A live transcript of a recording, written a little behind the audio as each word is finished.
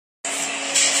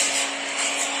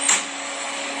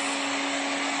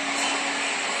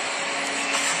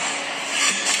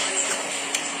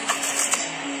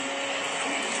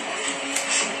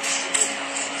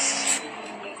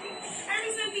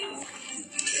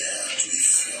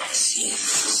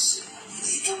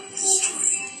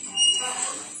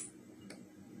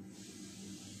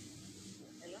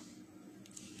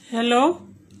Hello?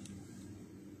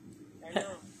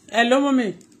 Hello,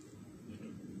 mommy.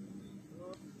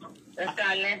 Ẹ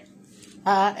káalẹ́.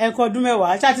 Ẹ kú ọdún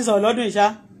mẹ́wàá. Ṣá ti sọ̀rọ̀ lọ́dún ìṣá?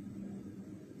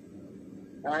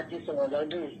 A ti sọ̀rọ̀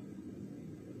lọ́dún yìí.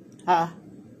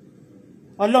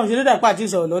 Ọlọ́run ṣe ló dà pé àti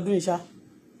sọ̀rọ̀ lọ́dún ìṣá.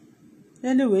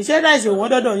 Anyway, ṣé ráìsì wọ́n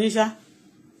dọ́dọ̀ yín ṣá?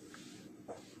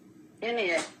 Kí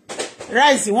nìyẹn?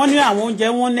 Ráìsì wọ́n ní àwọn oúnjẹ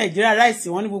wọn Nàìjíríà ráìsì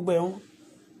wọ́n ní gbogbo ẹ̀ wọ́n.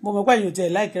 Mo mọ̀ pé ẹ̀yin ò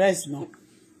tiẹ̀ láìkí ráìsì náà.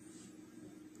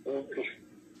 Okay.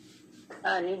 A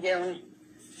ní jẹun.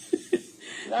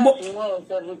 Láti wọ́n ò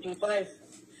 75.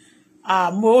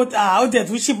 Ó tẹ̀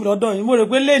tún ṣìpù lọ́dọ̀ yín. Mo rò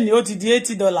pé lẹ́ni ó ti di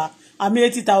 $80. Àmì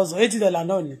 $80,000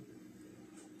 náà ni.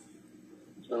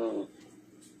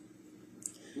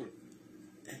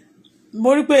 Mo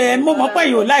rí pé mo mọ̀ pé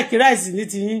yóò láìkí ráìsì ní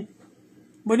tiyín.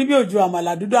 Mo ní bí ojú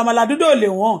àmàlà dúdú ò lè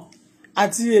wọ́n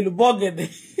àti èlùbọ́ ọ̀gẹ̀dẹ̀.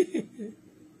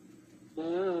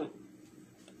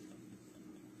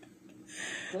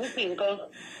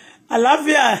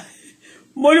 Àlàáfíà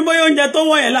mo ní bóyá oúnjẹ tó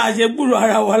wọ́n yẹn láà ṣe gbúrò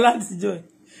ara wa látijọ́ ẹ̀.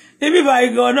 Ibi báyìí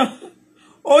gan náà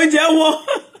oúnjẹ wọn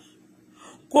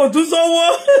kò tún sówó.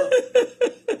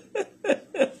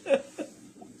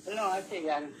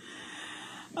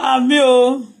 Àmì o.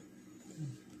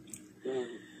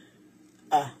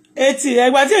 Etí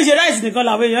ẹgbà tí ò ṣe ráìsì nìkan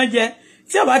làwọn èèyàn jẹ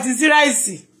tí ò bá ti sí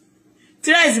ráìsì tí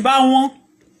ráìsì bá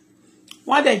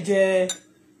wọ́n dẹ̀ jẹ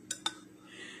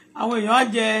àwọn èèyàn á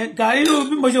jẹ gàrí nínú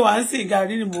bí mo ṣe wà ń sìn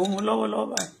gàrí ni mò ń mu lọ́wọ́lọ́wọ́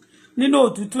báyìí nínú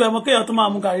òtútù ẹ mọ kéèyàn tó máa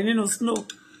mu gàrí nínú snow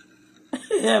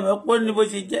ẹ mọ̀ pé ní bó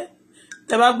ṣe jẹ́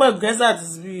tẹ bá gbọ́ gẹ́sà ti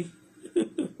bí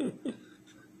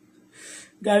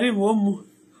gàrí mò ń mu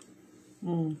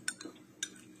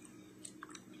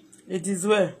it is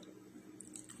well.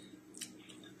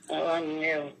 Àwa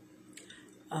nìyẹn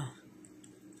o.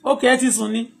 Ókè ẹ ti sùn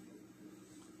ni.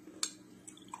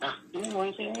 Mo ń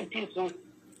ṣe ní tí sùn.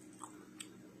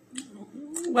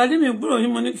 Gbadé mi gbúrò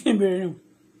yín mo ní kí n bèrè nù.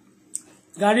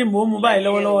 Gàrí mò ń mu báyìí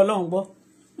lọ́wọ́lọ́wọ́ Ọlọ́run gbọ́.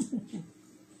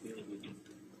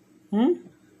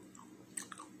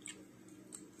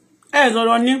 Ẹ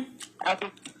sọ̀rọ̀ ní.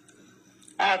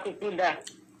 Àkùkù dà.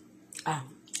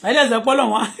 Ẹlẹ́sẹ̀ pọ́lọ̀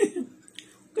wọn.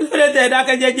 Kí ló dé tẹ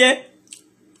dákẹ́ jẹ́jẹ́?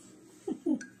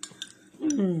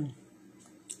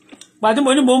 Gbàtí mo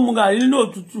ní mo ń mu gàrí nínú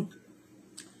òtútù.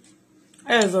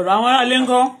 Ẹ sọ̀rọ̀ àwọn aráalé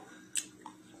ńkọ́.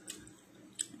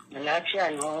 Àlàáfíà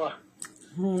ni wọ́n wà.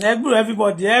 Ẹ gbúrò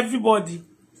everybody.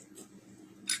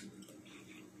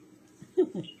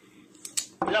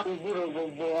 Ọlọ́run gbúrò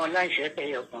gbogbo wọn láìṣẹ́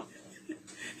tẹ̀yọ̀ kan.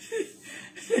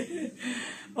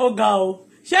 Ó ga o.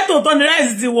 Ṣé tòótọ́ ni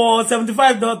ráìsì ti wọ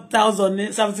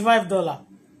 $75,000?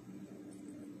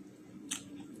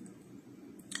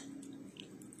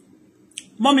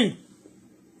 Mọ́mì.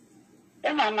 Ẹ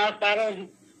máa parọ́ ni.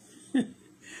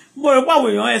 Mo rò pé àwọn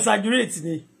èèyàn exaggerate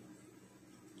ni.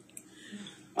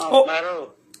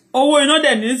 Owó iná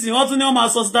dẹ̀ ní sí wọ́n tún ní wọ́n máa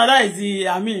subsidize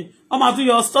wọ́n máa tún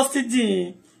yọ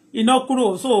subsidy iná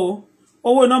kúrò so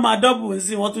owó iná máa double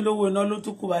sí wọ́n tún lówó iná ló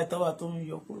tún kù báyìí tọ́wà tó ń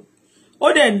yọ kúrò. Ó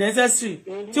dẹ̀ necessary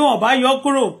tí wọ́n bá yọ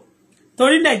kúrò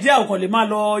torí Nàìjíríà kò lè máa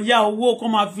lọ yá owó kó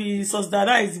máa fi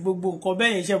subsidize gbogbo nǹkan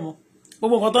bẹ́ẹ̀ yẹn ṣe mọ́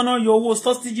gbogbo nǹkan tó náà yọ owó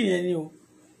subsidy yẹn ni o.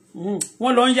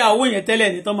 Wọ́n lọ ń yá owó yẹn tẹ́lẹ̀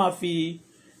ní tó máa fi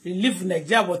relief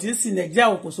Nàìjíríà bọ̀ tí ń sin Nàìjíríà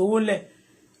kò sówó lẹ̀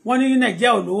wọ́n ní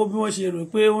Nàìjíríà ò lówó bí wọ́n ṣe rò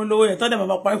pé wọ́n lówó yẹn tọ́dẹ̀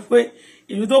máa parí pé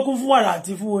ìlú tó kún fún wàrà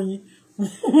àti fún oyin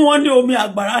wọ́n ní omi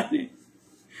àgbàrá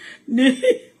ni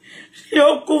ó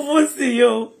kún fún sí i o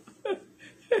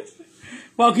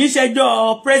wọn kì í ṣẹjọ́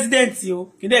president o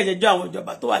kì í dẹ̀ ṣẹjọ́ àwọn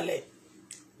ìjọba tó wà lẹ̀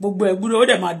gbogbo ẹ̀gbúrò ó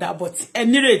dẹ̀ máa dà but ẹ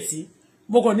nírètí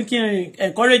mo kàn ní kí n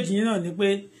encourage yín náà ni pé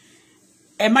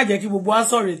ẹ má jẹ́ kí gbogbo wa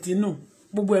sọ̀rọ̀ ètí nù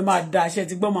gbogbo ẹ máa da àṣẹ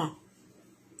ti gbọ́ mà.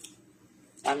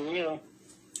 Àmín o.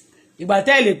 Ìgbà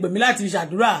tẹ́ ẹ lè pè mí láti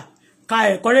ṣàdúrà ká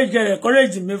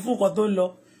encourage mi fún nǹkan tó ń lọ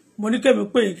mo ní kémi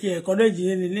pé kí encourage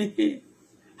yín ní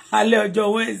alẹ́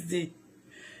ọjọ́ Wednesday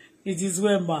it is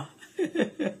well ma.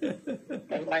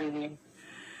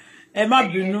 Ẹ má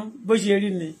bínú bó ṣe rí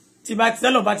ni tí bá ti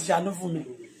tẹ́lọ̀ bá ti ṣàánú fún mi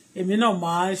èmi náà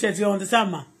máa ṣe ti ọ̀hún sáà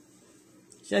mà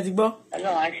ṣe ti gbọ́.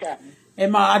 Ẹ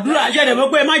máa àdúrà ṣẹ̀dẹ̀ mọ́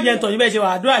pé ẹ má jẹ́ ntọ̀ níbẹ̀ ṣe wà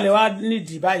àdúrà lẹ wá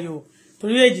nídìí báyìí o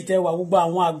torí èjì tẹ wà gbogbo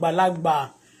àwọn àgbàlagbà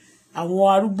àwọn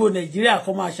arúgbó Nàìjíríà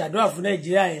kó máa ṣàdúrà fún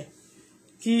Nàìjíríà yẹn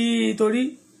kí torí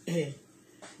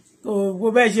gbogbo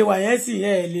bẹ́ẹ̀ ṣe wà yẹn sì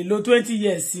ẹ lè lo 20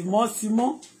 years sí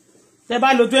mọ́ tẹ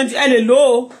bá lo 20 ẹ lè lo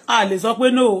o a lè sọ pé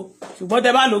no o ṣùgbọ́n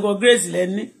tẹ bá lo gan grace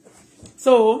lẹ́ni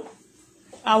so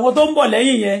àwọn tó ń bọ̀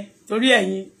lẹ́yìn yẹn torí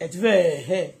ẹ̀yin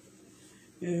ẹ̀túfẹ́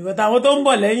ìbọ̀tà àwọn tó ń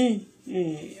bọ̀ lẹ́yìn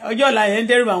ọjọ́ ọ̀la yẹn ń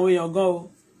dẹ́rù àwọn èèyàn gan o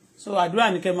so àdúrà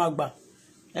ní kẹ́ máa gbà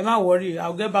ẹ má worry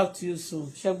I'll get back to you soon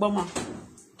ṣe gbọ́ mà.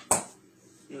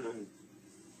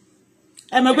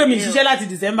 ẹ mọ̀ pé mi ṣiṣẹ́ láti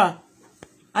December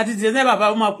àti December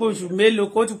bàbá ó máa pé oṣù mélòó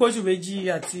kó ti pé oṣù méjì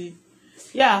àti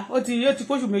yá ó ti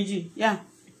pé oṣù méjì yá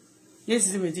yéèsì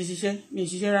sí mi ti ṣiṣẹ́ mi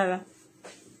ṣiṣẹ́ rárá.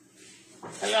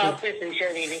 Ọlọ́run pèsè iṣẹ́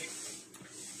rere.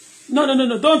 No,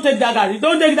 don't take that garri.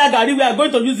 Don't take that garri. We are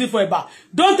going to use it for a bar.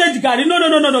 Don't take the garri. No,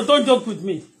 don't joke with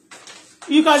me.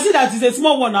 You can see that it's a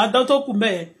small one. Don't talk to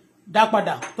me. Dá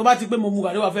padà. Tó bá ti pé mo mu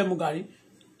garri, wá fẹ́ mu garri.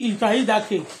 You can eat that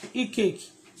cake. Eat cake.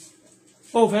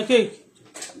 Oh, for cake.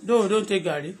 No, don't take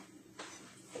garri.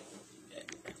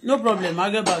 No problem.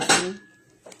 I'll get back to you.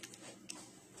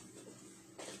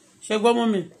 Ṣé gbọ́ mọ́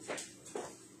mi?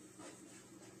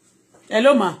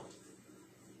 Hello, ma.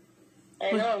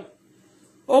 Hello.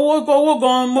 Owó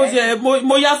gan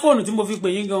mo yá fóònù tí mo fi pè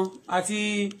yín gan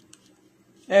àti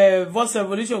voice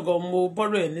revolution gan mo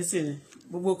borrow ẹ̀ nísìnyí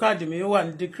gbogbo káàdì mi ó wà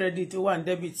ní credit ó wà ní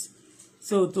debit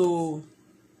so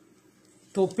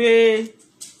to pay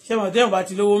ṣé mo tẹ́wọ̀n bá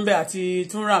ti lówó ń bẹ̀ àti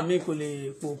tún rà mí kò lè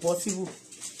pò possible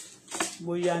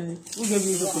bóyá ni who gave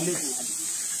you chocolate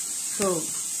so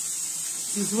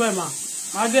it's well ma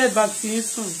I'll get back to you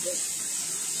soon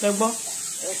ṣe gbọ́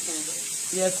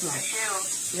yes ma.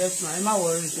 Yes, ma. I'm not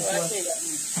worried. It's well.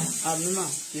 I'm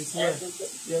not. It's well.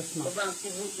 Yes, ma.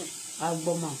 I'm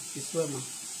ma. It's well, ma.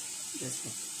 Yes,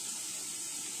 ma.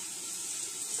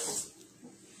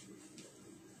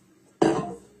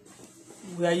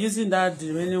 We are using that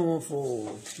remaining one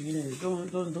for cleaning.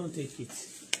 Don't take it.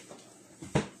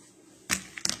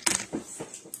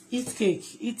 Eat cake.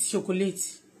 Eat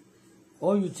chocolate.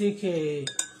 Or you take a.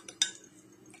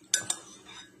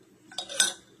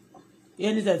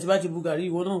 Anytime tí bá ti bu gàrí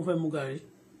ìwọ náà fẹ́ mu gàrí.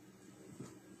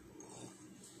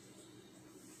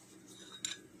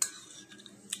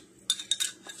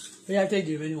 Oya take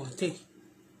the remaining one take.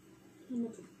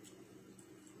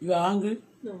 You are hungry?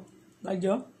 No.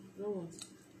 Bájọ́? No.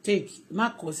 Take. Má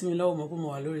kọ sí mi lọ́wọ́ mọ̀ pé mo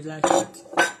wà lórí láti.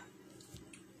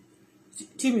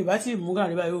 Tí mi bá ti mú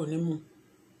gàrí báyìí ò ní mu.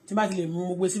 Tí bá ti lè mú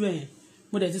mo gbé síbẹ̀ yẹn.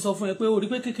 Mo dẹ̀ ti sọ fún ẹ pé o rí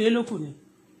pé kékeré ló kù ni.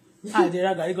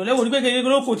 Àdèrà gàrí kan lẹ́wọ̀n ní pé kékeré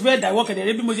ló kù tí fẹ́ dàwọ́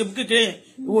kẹ̀dẹ̀rẹ́ bí mo ṣe bu kékeré yẹn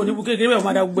ìwọ ní bu kékeré bẹ́ẹ̀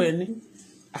máa da gbogbo ẹ̀ ní.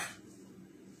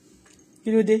 Kí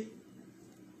ló dé?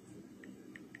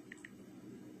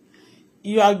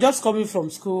 You are just coming from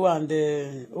school and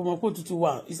ọmọ kó tutù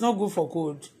wà it's not good for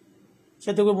cold.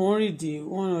 Ṣé tó pé mo ń rí di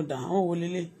wọ́n ọ̀dà àwọn wo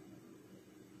lélẹ̀?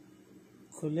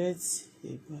 Collect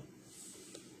ìgbà.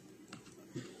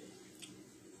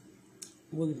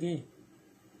 Wo again?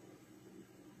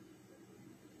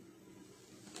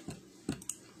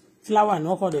 Flower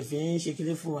náà kọ́ dẹ̀ fi ń ṣe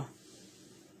kílé fún wa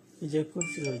ẹ jẹ́ kó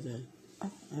fi ọjà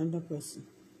another person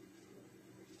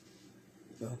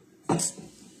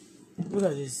look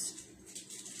at this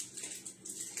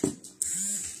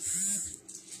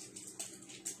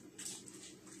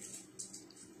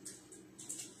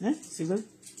c'est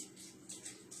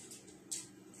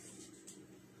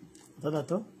good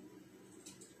attends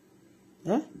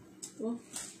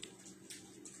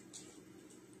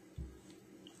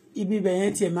ibi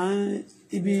bẹ̀yẹn tiẹ̀ máa ń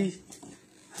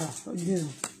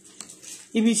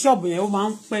ibi ṣọ́ọ̀bù yẹn ó máa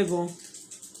ń pẹ́ gan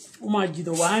ó máa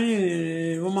jìdọ̀ wá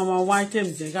rìnrìn ó máa wá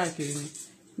items yẹn káàkiri ni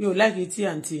mi ò like tea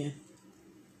àǹtí yẹn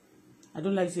I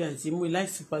don't like tea àǹtí mo like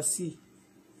super c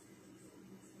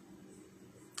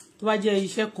tó bá jẹ́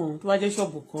iṣẹ́ kan tó bá jẹ́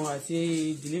ṣọ́ọ̀bù kan àti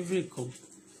delivery kan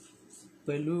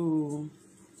pẹ̀lú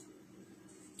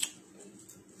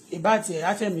ìbáàtì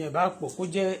àtẹ̀mí ẹ̀ bá pọ̀ kó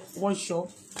jẹ́ one shop.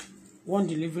 One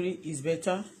delivery is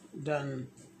better than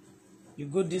you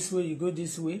go this way, you go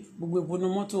this way. Gbogbo epo ní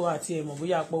mọ́tò àti ẹ̀mọ̀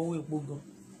bóyá apọ̀ owó epo gan.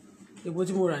 Epo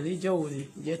tí mo rà níjọ́ òní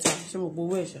ìjẹta ṣé mo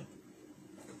gbowó ẹ̀ ṣá.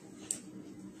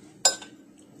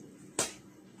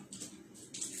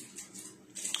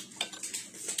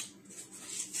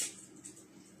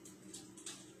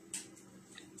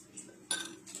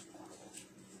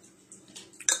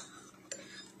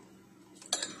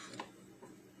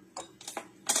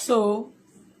 So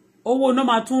owó náà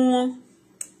máa tún wọ́n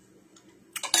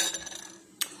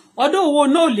ọdún owó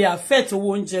náà lè affect owó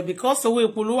oúnjẹ because owó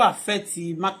epo ló affect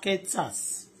marketers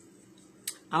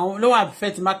àwọn ló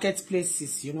affect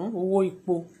marketplaces owó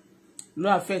epo ló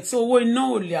affect so owó iná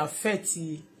ò lè affect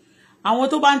àwọn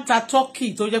tó bá ń ta turkey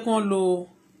tó jẹ́ kí wọ́n lo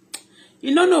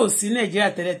iná náà ò sí Nàìjíríà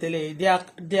tẹ́lẹ̀tẹ́lẹ̀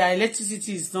their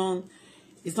electricity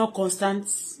is not constant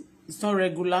it's not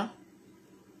regular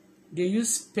they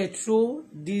use petrol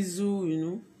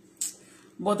diesel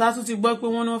but a tún ti gbọ́ pé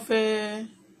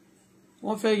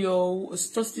wọ́n fẹ́ yọ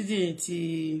subsidy ti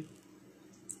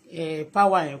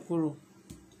power yẹn kúrò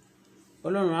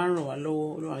Ọlọ́run á ràn wá lọ́wọ́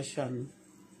Ọlọ́run á ṣàánú.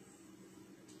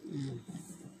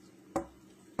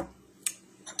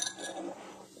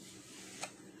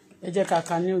 Ẹ jẹ́ ká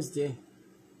ka news there.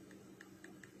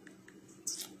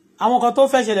 àwọn kan tó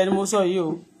fẹ́ ṣẹlẹ̀ ni mo sọ yìí o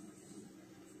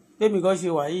bẹ́ẹ̀ mi kan ṣe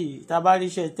wà yìí tá a bá rí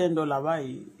iṣẹ́ $10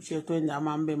 báyìí iṣẹ́ tó ẹni a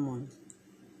máa ń bẹ̀ mọ́ ni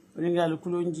oníkálukú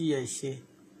ló ń jìyà ẹ̀ṣẹ̀.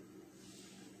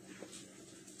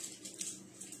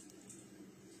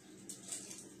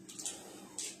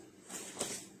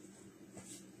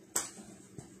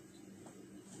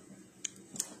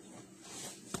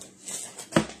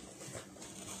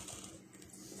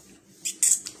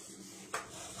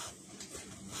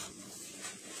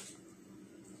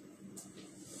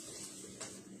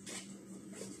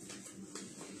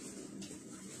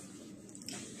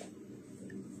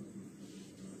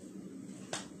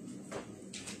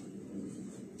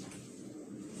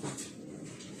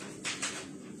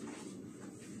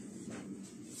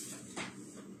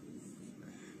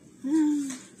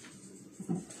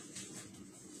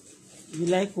 You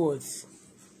like what?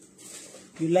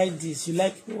 You like this? You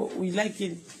like what? We like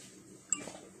it.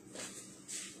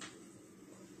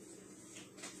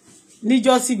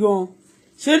 Níjọ́sí gan.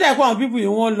 Ṣé ó dà pé àwọn people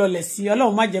yìí wọ́n lọlẹ̀ sí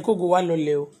Ọlọ́run má jẹ́ kógo wá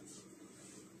lọlẹ̀ o.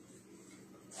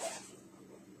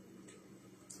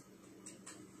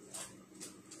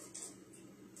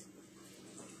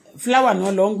 Flower ni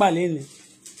wọ́n lọ ń gbà lẹ́nu.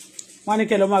 Wọ́n ní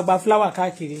kẹ́ lọ máa gba flower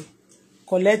káàkiri.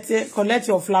 Collect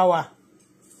your flower.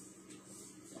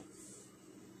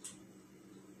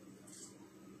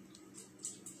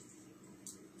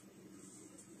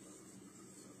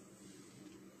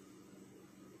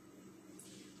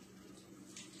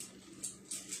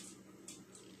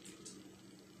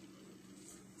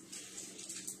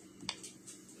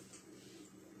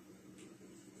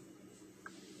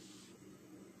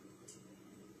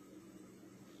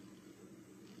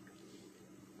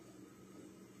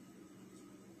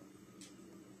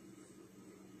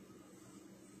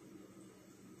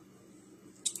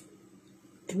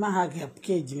 Ẹ má ha gap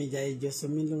cage mi jà ẹjọ́ sọ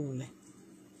mí lóhùn lẹ.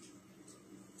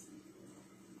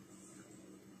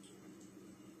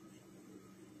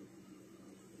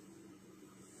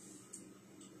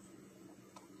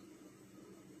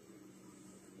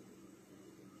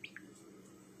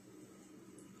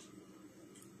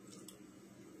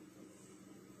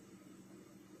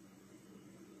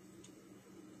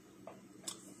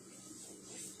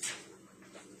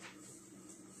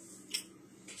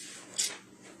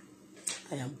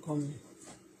 I am coming.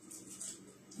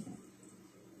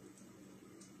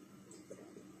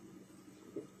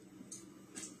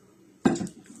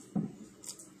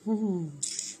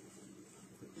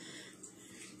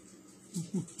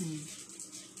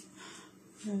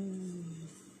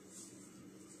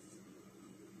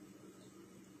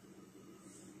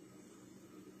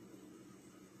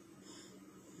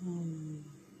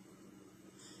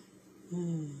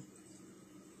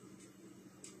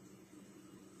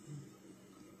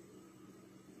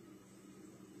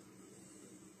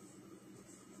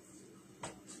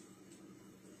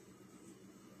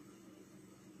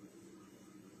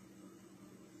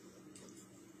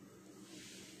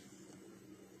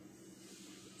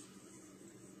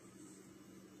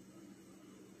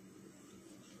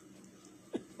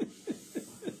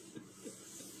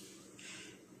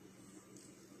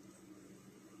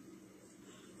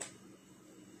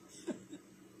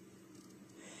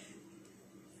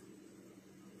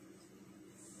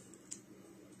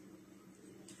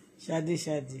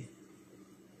 Shadi.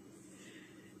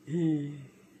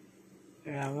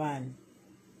 Ravan.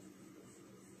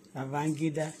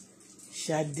 Babangida.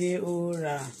 Shade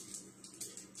Ora.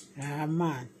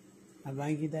 Rahman.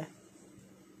 Babangida.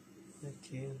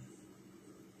 Okay.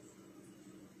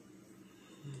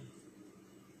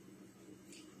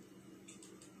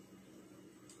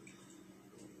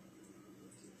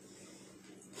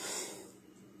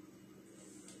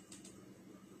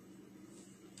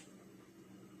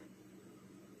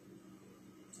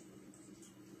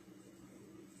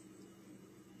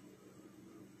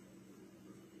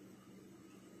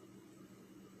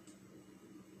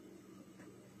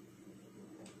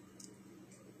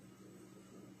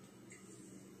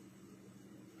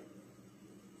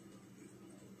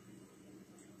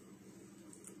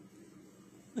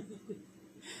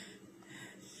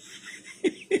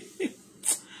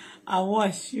 I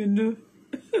wash, you know.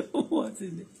 What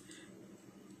is it?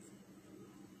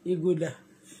 You go there.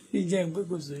 You just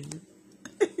go so you.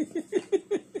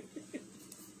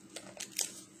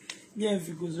 Yeah, if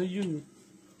you go so you.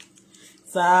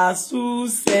 Sasu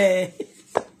se.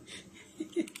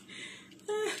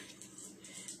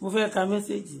 Mo fẹ́ ka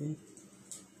message ni.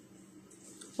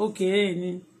 Okay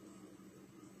ni.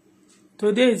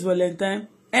 Today is Valentine.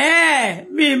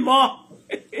 Mi mọ̀.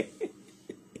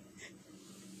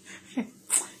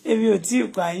 Èmi ò tí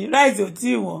pa yín, rice ò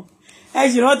tí wọ́n. Ẹ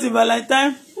ṣì rántí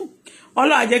Valentine.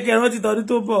 Ọlọ́run á jẹ́ kẹ́ rántí tọdún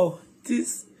tó bọ̀.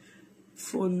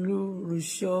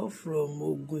 Folurusho from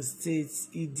Ogun State,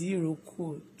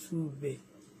 Idiroko, Tube.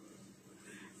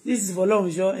 This is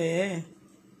Folurusho,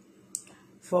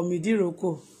 from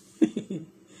Idiroko.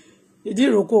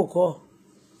 Idiroko ko.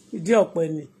 Idi ọ̀pẹ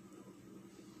ni.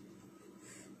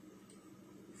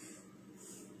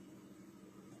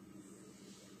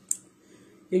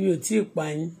 Èmi ò tí ì pa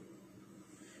yín.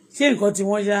 Ṣé nǹkan tí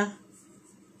wọ́n yá?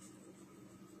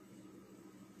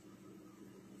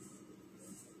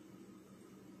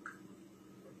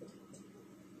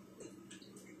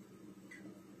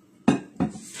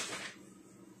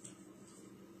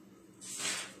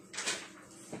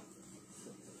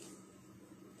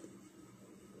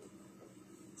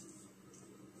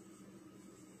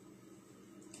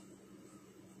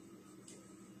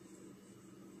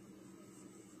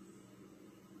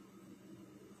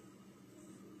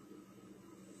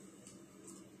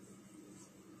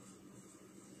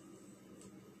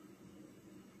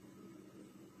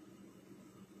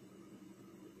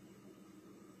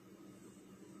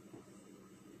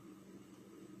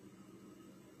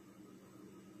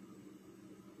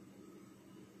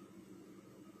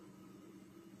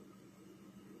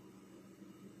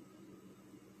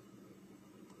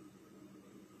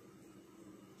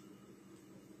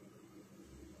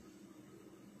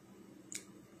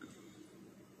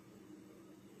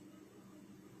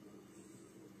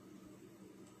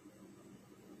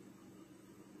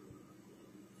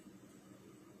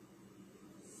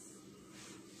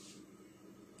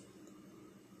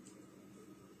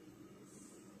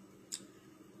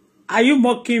 Are you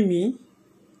mocking me?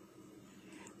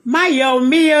 Má yọ̀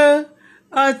mí o,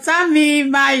 ọ̀tá mi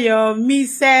má yọ̀ mí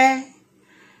sẹ́.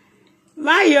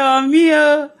 Má yọ̀ mí o,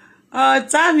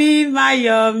 ọ̀tá mi má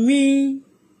yọ̀ mí.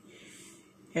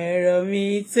 Ẹ̀rọ mi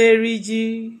tẹ́rí jí,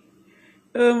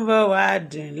 ó ń bọ̀ wá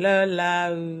dùn lọ́la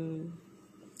o.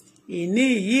 Ìní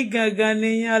yìí gangan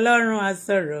ni Ọlọ́run á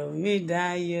sọ̀rọ̀ mi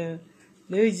dayọ̀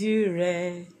lójú rẹ̀.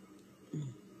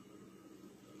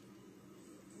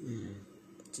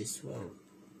 This world.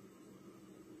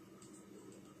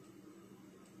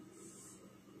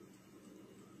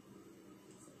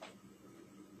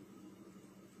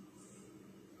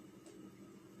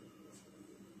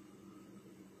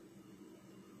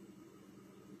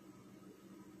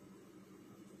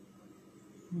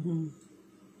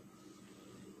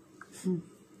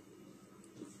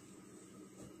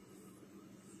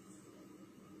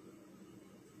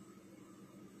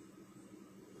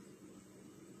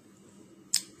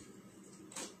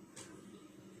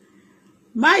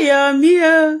 Má yọ̀ mí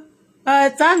o,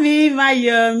 ọ̀tá mi má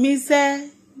yọ̀ mí sẹ́.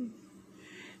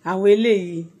 Àwọn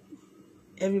eléyìí,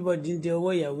 everybody ń de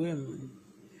ọwọ́ ìyàwó ẹ̀ mọ́.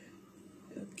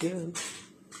 Okay o.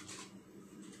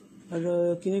 Ọ̀rọ̀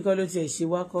kíní kọ́ ló tiẹ̀ ṣe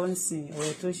wá kọ́ ń sìn,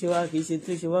 ọ̀rọ̀ tó ṣe wá kì í ṣe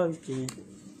tó ṣe wá òkè yẹn.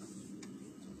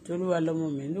 Tolúwa lọ́mọ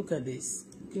mi, look at this.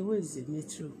 Okay, where is the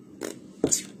metro?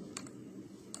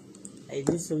 I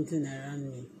need something around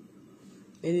me.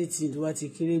 Anything tó wá ti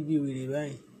kéré bí wèrè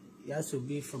báyìí. It has to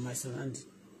be from my surrounding.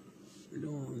 I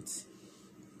don't want.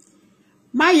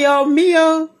 Má yọ̀ mí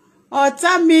o,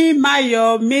 ọ̀tá mi má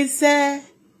yọ̀ mí sẹ́.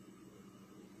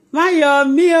 Má yọ̀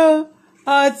mí o,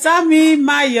 ọ̀tá mi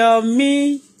má yọ̀ mí.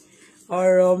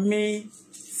 Ọ̀rọ̀ mi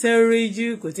ṣe ríjú,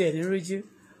 kò tiẹ̀ ní ríjú.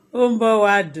 Ó ń bọ̀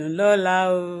wá dùn lọ́la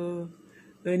o.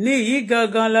 Òní yìí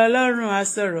gangan lọ́lọ́run á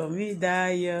sọ̀rọ̀ mi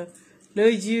dayọ̀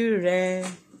lójú rẹ̀.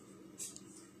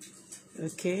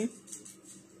 Okay.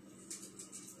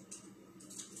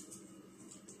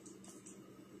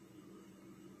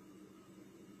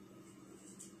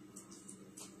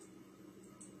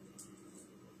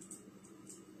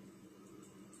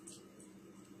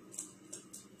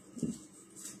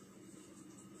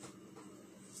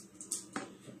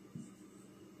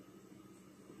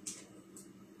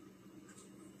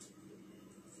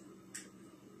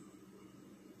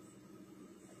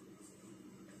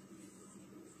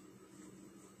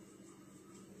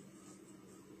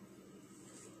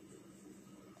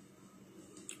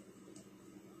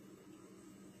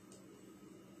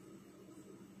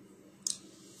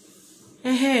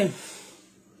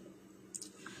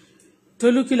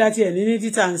 Tolú kí láti ẹ̀ ní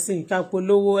títà ń sìn ká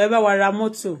polówó ẹ bá wa ra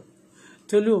mọ́tò.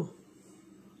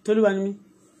 Tolú wa ni mí.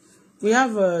 We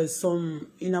have some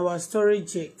in our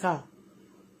storage car.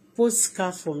 Post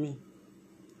car for me.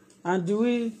 And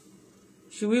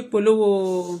should we polówó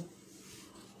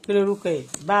kí lórúkọ ẹ̀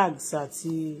bags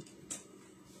àti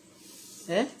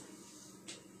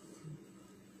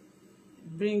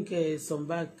bring some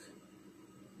bag.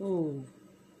 Oh.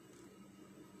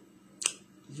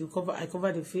 I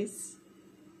cover the face?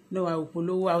 No, I will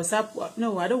follow. I will start.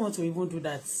 No, I don't want to even do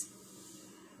that.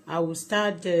 I will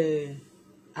start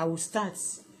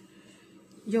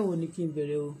Yo wo ni kí n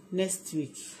bẹ̀rẹ̀ o next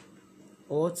week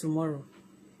or tomorrow.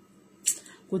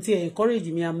 Could you encourage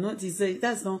me? I'm not say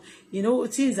that's not, you know,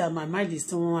 things that my mind is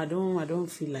torn. I don't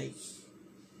feel like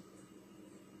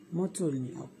mọ́tò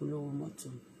ni àpolówó mọ́tò.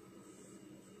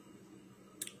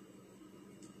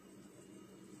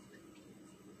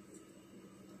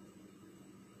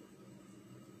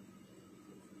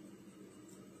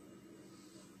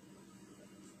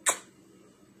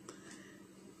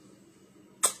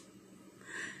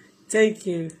 Thank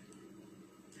you.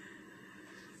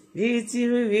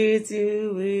 Beautiful,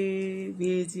 beautiful,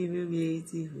 beautiful,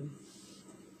 beautiful.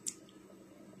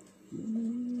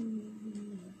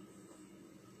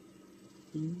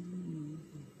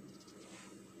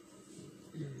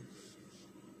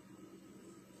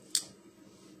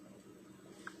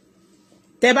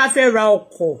 Tẹ́ bá fẹ́ ra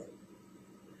ọkọ̀,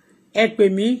 ẹ pè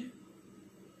mí.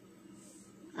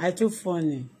 I too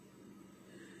funny.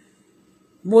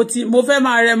 Mo fẹ́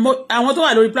máa rẹ àwọn tó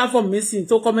wà lórí platform mi sìn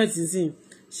tó comment sìn.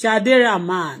 Shade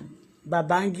Rahman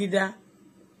Babangida.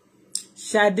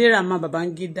 Shade Rahman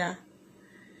Babangida.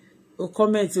 O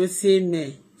comment o say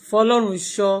me. Fọlọ́run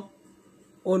ṣọ́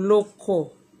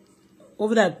olóko. Ó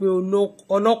fi dà pé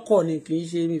olóko ni kì í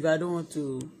ṣe mi if I don't want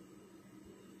to.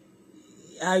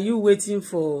 Are you waiting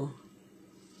for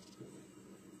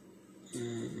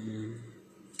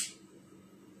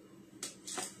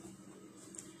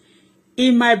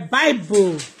in my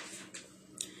Bible?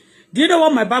 Do you know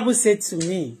what my Bible said to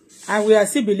me? And we are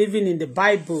still believing in the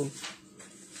Bible.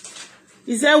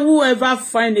 It said, whoever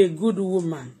find a good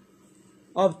woman,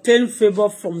 obtain favor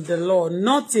from the Lord.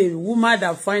 Not a woman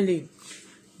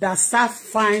that start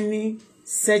finding,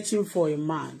 searching for a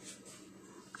man.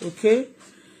 Okay?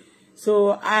 So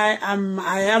I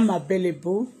am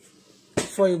available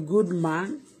for a good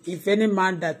man. If any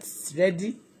man that's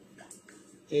ready,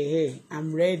 hey,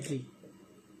 I'm ready.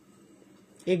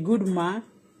 A good man.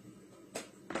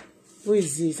 Who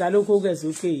is this? Aloko gets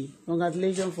okay.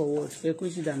 Congratulations for what?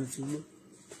 Ekushi than to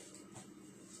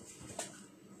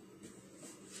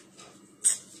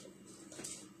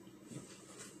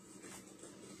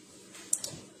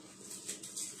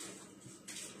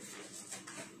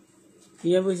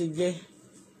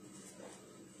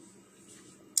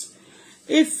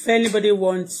if anybody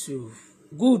wants to,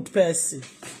 good person,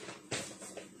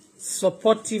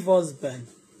 supportive husband,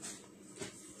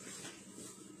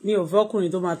 mi ò fẹ́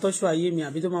ọkùnrin tó máa tọ́ṣọ́ ayé mi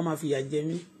àbí tó máa fìyà jẹ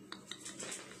mí.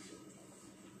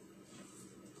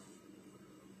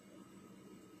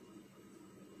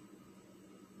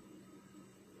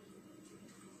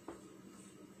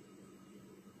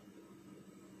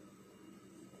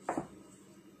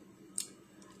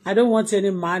 I don't want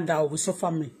any man that will suffer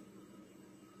me.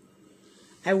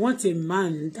 I want a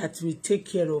man that will take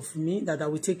care of me, that I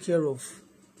will take care of.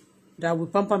 That will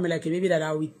pamper me like a baby, that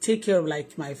I will take care of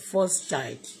like my first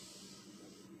child.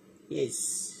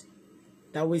 Yes.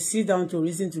 That we sit down to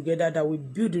reason together, that we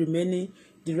build the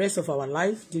rest of our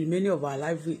life, the remaining of our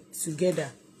life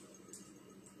together.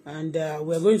 And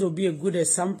we're going to be a good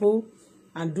example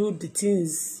and do the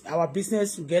things, our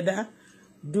business together,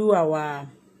 do our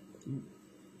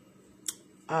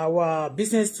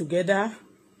business together.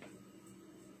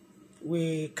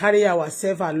 We carry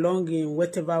ourselves along in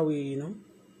whatever we, you know.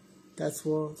 That's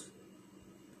what.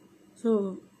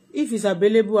 So, if it's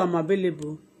available, I'm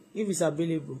available. If it's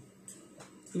available.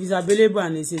 If it's available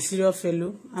and it's a serious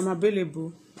fellow, I'm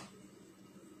available.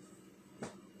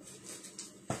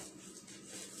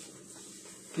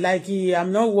 Like,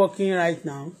 I'm not working right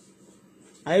now.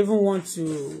 I even want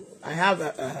to,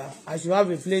 I should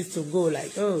have a place to go.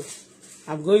 Like, oh,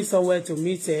 I'm going somewhere to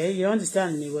meet her. You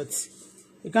understand me? But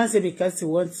you can't say because you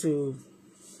want to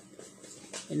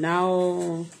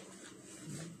now.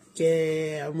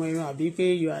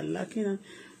 You are lacking.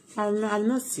 I'm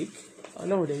not sick.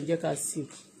 Ọlọ́run dẹ̀ ń jẹ́ ká sick.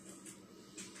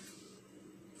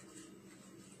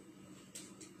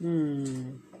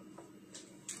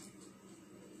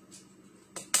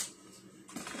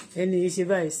 Ẹni yìí ṣe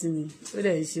báyìí sí mi, ó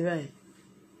dẹ̀ ń ṣe báyìí.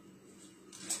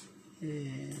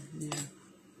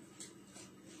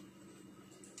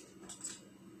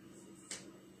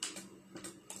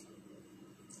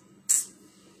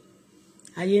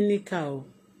 Ayé níkà o.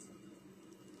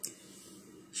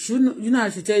 You know, I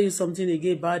should tell you something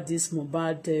again about this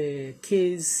Mohbad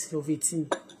case of 18.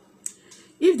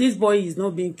 If this boy is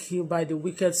not being killed by the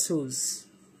wicked souls,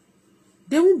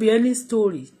 there won't be any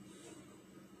story.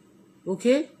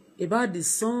 Okay? About the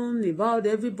son, about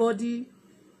everybody.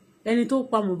 Ẹni tó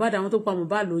pa Mohbad, àwọn tó pa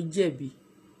Mohbad ló jẹ̀bi.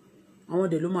 Àwọn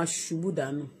dẹ̀ ló máa ṣubú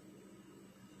dànù.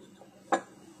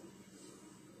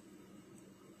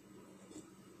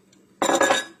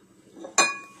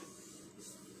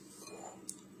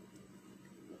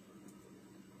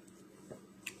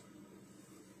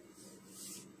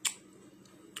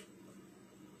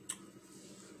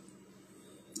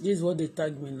 This is what they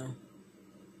tag me now.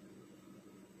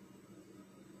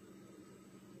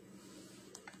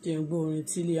 Jẹ́ ń gbọ́ orin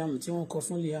tí Liam tí wọ́n kọ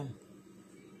fún Liam.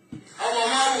 Ọmọ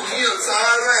máa wù mí ò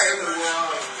sọ̀rọ̀ ẹ̀rù wọ̀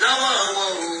lọ́wọ́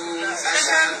wọn ò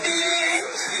ṣàṣàbí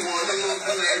ìwọ̀n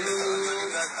lógún ẹ̀lú.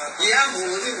 Liam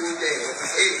oníwò bẹ̀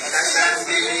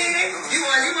ṣàṣàbí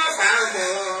ìwọ̀n ní mọ̀ fà á mọ̀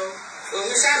òun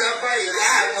ṣàlọ́pọ̀ ìlà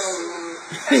àmọ́ òun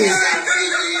ṣàṣàbí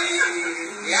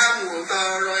Liam ò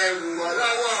tọrọ ẹ̀rù wọ̀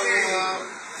lọ́wọ́ wọn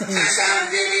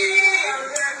ṣàṣàbí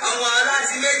ọmọ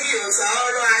láti méjì ò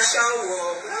sọ̀rọ̀ aṣọ wọ̀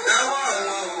lọ́wọ́ wọn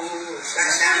ò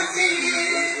ṣàṣàbí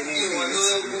ìwọ̀n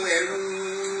lógún ẹ̀rú.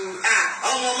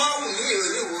 Ọmọ máa wù mí ò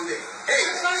níwò bẹ̀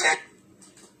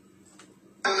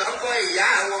ọlọ́pọ̀ ìyá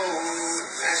wọn ò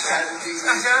ṣàṣàbí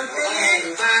ọmọ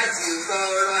bá ti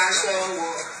tọrọ aṣọ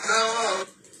wọ̀ lọ́wọ́.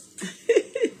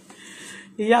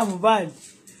 Ìyá Mohbad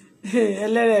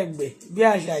ẹlẹ́rẹ̀gbẹ́ bí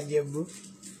àṣà Ìjẹ̀bú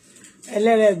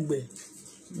ẹlẹ́rẹ̀gbẹ́.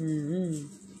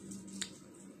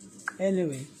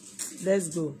 Anyway, let's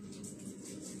go.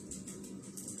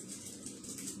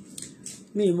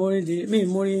 Mi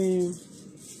ìmórin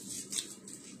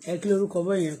ẹ kí lórúkọ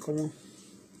bọ́ yẹn kan wọn.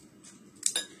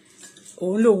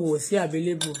 Òun lòun ò sí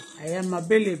available. I am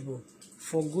available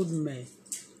for good men.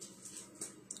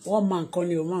 One man kan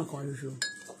ni o man kan lóṣù.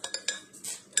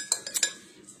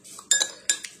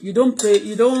 You don't pray,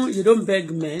 you don't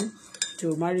beg men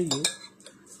to marry you.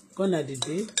 Gone are the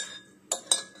day.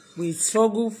 We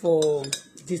struggle for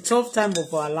the tough time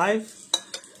of our life.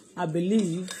 I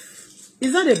believe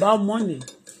it's not about money.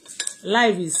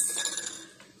 Life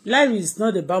is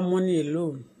not about money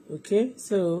alone. Okay?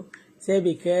 So say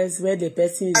because when the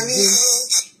person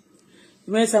is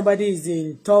when somebody is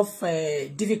in tough,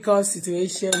 difficult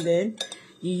situation, then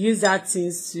you use that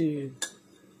thing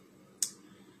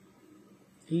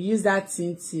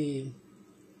to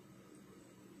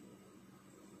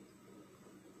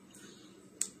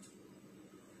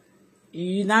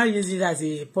you now use it as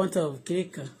a point of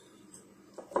click.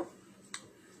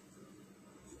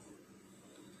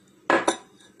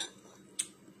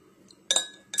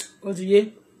 What do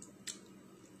you?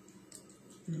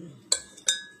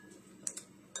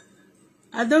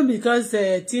 I don't because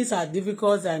things are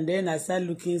difficult and then I start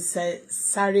looking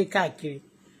sorry kakiri.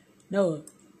 No.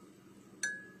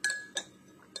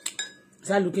 I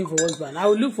start looking for husband. I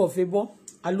will look for favor.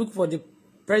 I look for the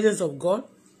presence of God.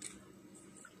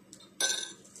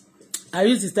 I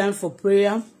use this time for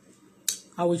prayer.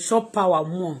 I will shop power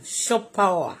more. Shop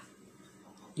power.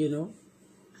 You know.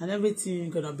 And everything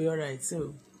gonna be alright.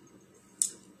 So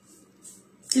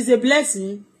it's a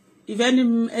blessing.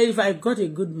 If I got a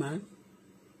good man,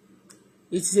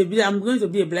 I'm going to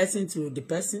be a blessing to the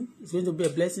person. It's going to be a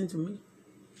blessing to me.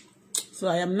 So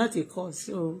I am not a cause.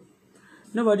 So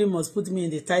nobody must put me in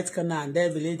the tight corner and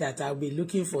then believe that I'll be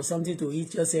looking for something to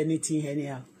eat, just anything,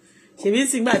 anyhow. Ṣebí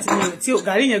sìgbà tí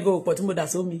gàrí yẹn go pọ̀ tí mo dà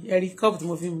sómi ẹ̀rí cup tí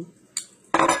mo fi mu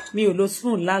mi ò lo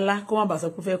spoon lálá kó má bàa sọ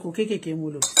pé fẹ́ kó kéékèèké mo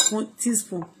lò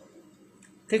teaspoon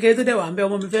kékeré tó dẹ̀ wà ń bẹ́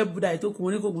ọmọ mi fẹ́ buda ètò kù mo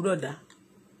ní kò gbúdọ̀ dá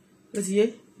ó ti yé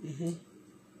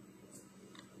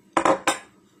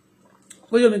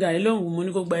bóyá omi gàrí lóhùn mo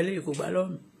ní kó gba eléyìí kò gbá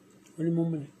lọ́rùn mo ní mo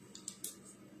mú ni.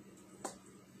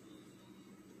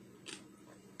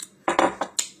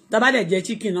 Tá bá dẹ̀ jẹ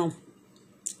chicken náà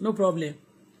no problem.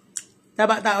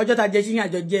 Ọjọ́ ta jẹ chicken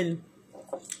àjọ jẹ ni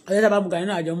ọjọ́ ta bá mu gàrí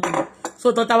náà àjọ mú ni so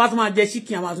tọ́ ta bá tún máa jẹ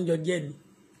chicken àwọn àtúnjọ jẹ ni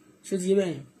ṣé ti yé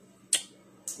bẹ́ẹ̀ yẹn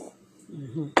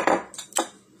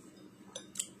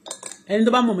ẹni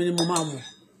tó bá mọ̀ mí ni mo máa mọ̀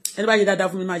ẹni tó bá ṣe dáadáa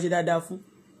fún mi máa ṣe dáadáa fún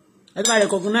ẹni tó bá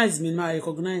recognize mi máa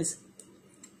recognize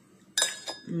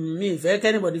mi ìfẹ́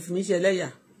kẹ́nìbọ̀dì fi mí ṣe ẹlẹ́yà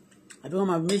àbí wọ́n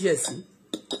máa fi mí ṣe sí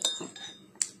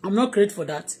I'm not great for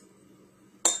that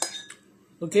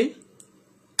okay.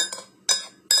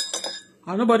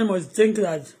 And nobody must think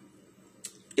that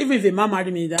if a man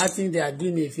marry me, I think they are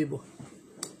doing me a favor.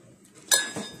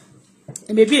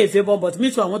 It may be a favor, but me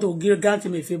too, I want to grant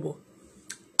him a favor.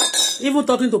 Even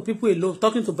talking to people alone,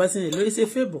 talking to person alone, is a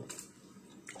favor.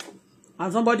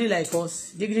 And somebody like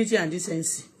us, dignity and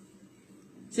decency,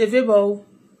 it's a favor.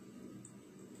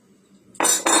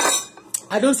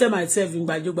 I don't say myself in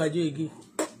Bajo again.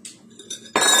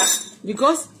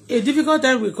 Because a difficult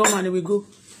time will come and it will go.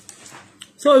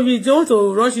 So if you don't want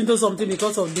to rush into something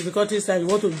because of difficulties and you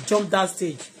want to jump that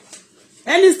stage,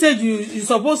 any stage you're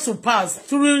supposed to pass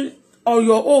through on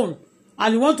your own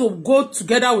and you want to go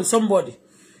together with somebody.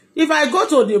 If I go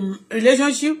to the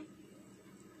relationship,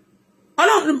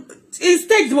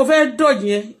 stage mo fẹ́ dodge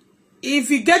yẹn.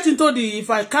 If you get into if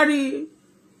I carry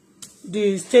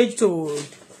the stage to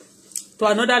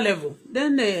another level,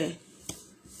 then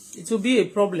it will be a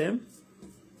problem.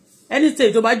 Any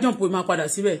stage tó bá jump we máa padà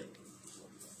síbẹ̀.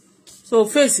 So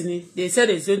face ni, they said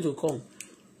it's going to come.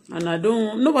 And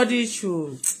nobody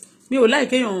should, me ò like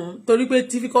kéèyàn, torí pé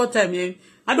difficult time yẹn,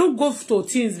 I don't go to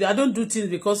things, I don't do things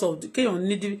because of kéèyàn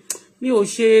need, me ò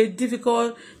ṣe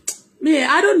difficult, me,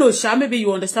 I don't know, Sha, maybe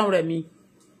you understand what I mean.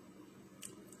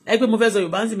 Like mo fẹ́ sọ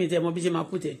Yorùbá ń sì mi tẹ̀ mọ́ bí ṣe máa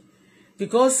put it.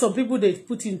 Because some people, they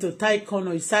put into tight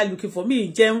corner, start looking for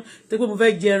me, jẹun, tó pé mo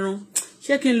fẹ́ jẹun,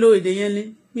 ṣé kí n lo èdè yẹn ni,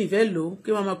 mi fẹ́ lò,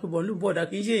 kí wọ́n máa pe bọ̀ọ̀lù bọ̀ọ̀dà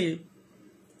kì í ṣe yẹn.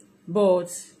 But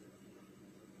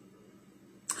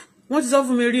wọ́n ti sọ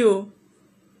fún mi rí o.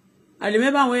 I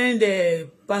remember when the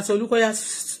Pastor Olukoya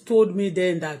told me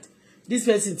then that this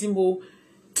person Timbo,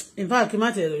 in fact,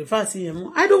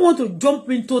 I don't want to jump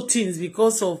into things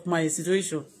because of my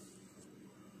situation.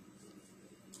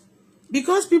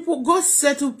 Because people, God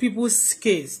settle people's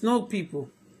case, not people.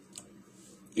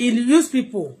 He use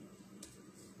people.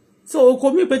 So,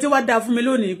 kò mí pé tí wá dá fún mi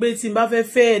lónìí pé tí n bá fẹ́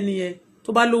ẹni yẹn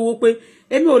tó bá lówó pé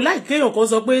èmi ò like kéèyàn kan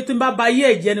sọ pé tí n bá ba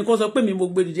ayé ẹ̀jẹ̀ ni kan sọ pé mi mo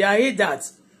gbé dìde. I hate that.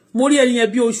 Mo rí ẹni yẹn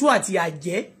bí oṣù àti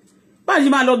àjẹ́. Báyìí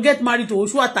máa lọ get married to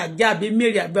oṣù àtàjẹ́ àbí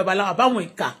Mary àbí babaláwo àbáwọn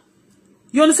ìkà.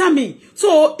 You understand me?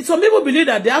 So, some people believe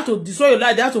that they have to destroy your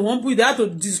life, they have to humble you, they have to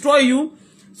destroy you.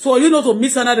 So you know to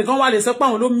miss another, they come while they say,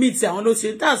 "Pawn don't meet I don't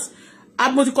say that's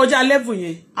I'm not koja level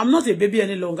yẹn. I'm not a baby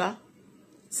any longer."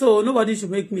 So nobody should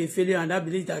make me a failure, and I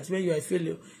believe that when you are a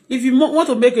failure, if you want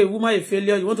to make a woman a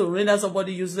failure, you want to render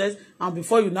somebody useless, and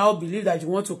before you now believe that you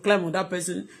want to climb on that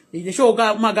person, they show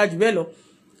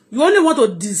you only want to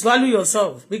disvalue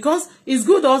yourself, because it's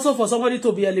good also for somebody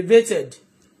to be elevated.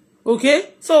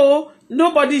 Okay, so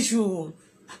nobody should.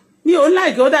 Me ò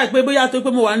like ó dà pé bóyá tó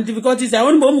pé mo wà ní difficulties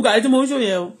àwọn mo mú gàrí tí mo ń show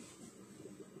yẹn o.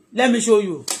 Let me show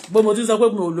you. Bó mo tún sọ pé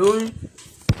mo lóyún.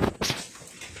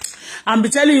 I'm be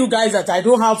telling you guys that I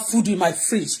don't have food in my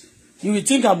fridge. You will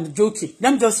think I'm joking.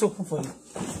 Let me just open for you.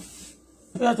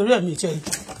 Bóyá torí ẹ̀ mi check.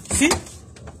 See?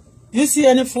 Do you see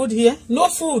any food here? No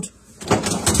food.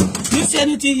 Do you see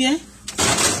anything here?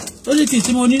 Only thing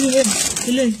tí mo ní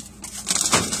nílé.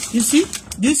 You see?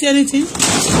 Do you see anything?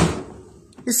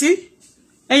 You see?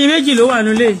 Ẹyin méjì ló wà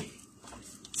nílé.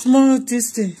 Small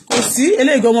this thing. Kò sí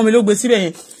eléyìí gan ọmọ mi ló gbé síbẹ̀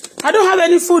yẹn. I don't have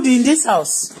any food in this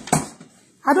house.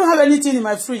 I don't have anything in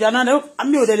my fridge. And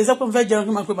mi ò dẹ̀ lè sọ pé mo fẹ́ jẹun kí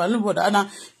n máa pe bàálù bọ̀dà. And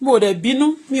mi ò dẹ̀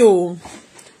bínú. Mi ò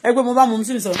ẹgbẹ́ mo bá mo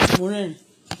sí mi sọ̀rọ̀ mo rẹ́rìn.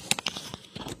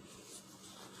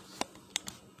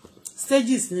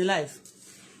 Stages ní life.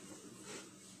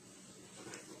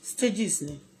 Stages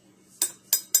ní.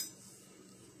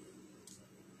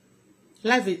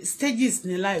 Life is stages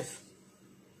ní life.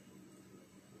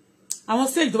 Àwọn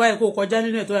stage tó bá yẹ kó kọjá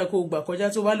nínú ẹ̀ tó yẹ kó gbà kọjá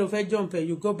tó bá lọ fẹ́ jump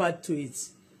you go back to it,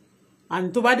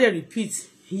 and tó bá dẹ̀ repeat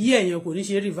yí ẹ̀yẹn kò ní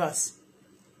ṣe reverse.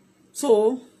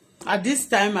 So at this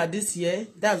time, at this year,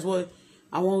 that's what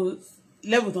àwọn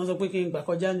level tó ń sọ pé kí n gbà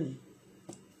kọjá nìyí.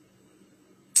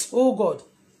 Oh God,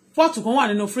 pot kan wà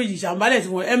nínú fridge ìṣàmbálẹ̀ tí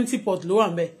wọ́n empty pot ló wà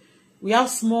ń bẹ̀. We have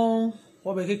small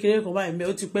ọbẹ̀ kékeré kan báyìí ń bẹ̀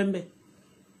ó ti pẹ́ ń bẹ̀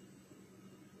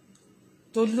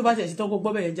tó bá tẹ̀ sí tán kó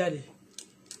gbọ́ bẹ̀ yẹn jáde.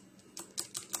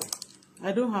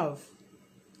 I don't have.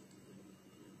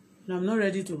 And I'm not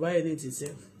ready to buy anything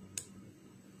self.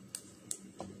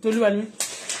 Toluwani,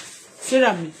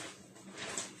 Sarah me.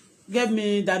 Get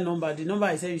me that number. The number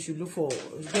I said you should look for.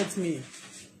 Get me.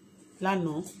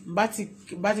 Lano.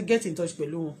 But get in touch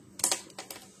pẹ̀lú wọn.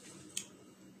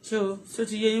 So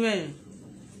to you,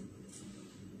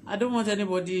 I don't want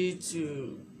anybody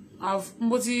to have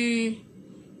mo ti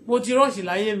rush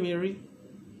láyé mi rí.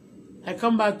 I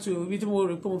come back to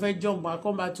jump. I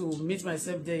come back to meet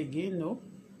myself there again. No,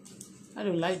 I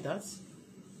don't like that.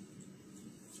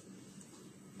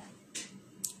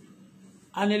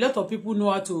 And a lot of people know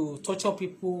how to torture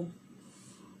people.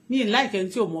 Me like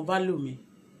ẹni tí ò mọ value mi.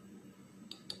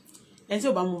 Ẹni tí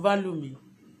ò bá mọ value mi.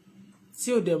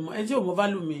 Ẹni tí ò mọ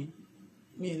value mi.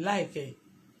 Me like it.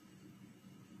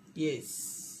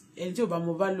 Yes. Ẹni tí ò bá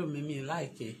mọ value mi, me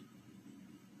like it.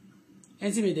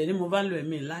 Ẹni tí mi dẹ̀ ní mo value ẹ̀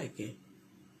mi like.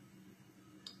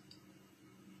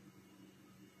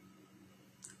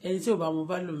 Ẹni tí ò bá mo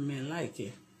value mi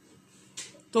like.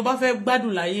 Tó bá fẹ́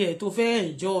gbádùn láyé ẹ̀, tó fẹ́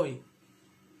enjoy.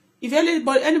 If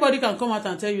anybody can come out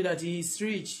and tell you that he is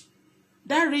rich,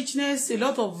 that richness, a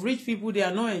lot of rich people, they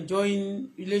are not enjoying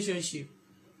relationship.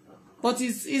 But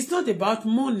it's not about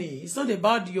money. It's not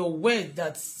about your wealth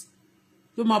that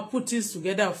you might put things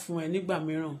together fún ẹ nígbà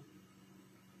mìíràn.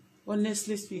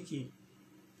 Honestly speaking.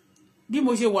 Bí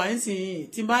mo ṣe wà nísìnyí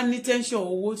tí n bá ní tension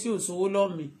owó tí ò sówó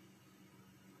lọ́ mi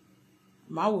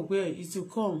màá wò pé it will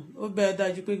come ó bẹ́ẹ̀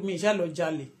dájú pé mi ìṣá lọ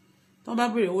jalè tí wọ́n bá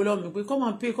béèrè owó lọ́wọ́ mi pé come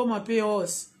and pay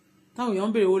us táwọn èèyàn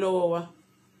ń béèrè owó lọ́wọ́ wa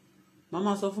màá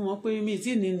máa sọ fún wọn pé mi ì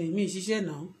tí ní mi ì ṣiṣẹ́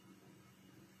náà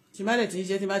tí bá dẹ̀ ti ń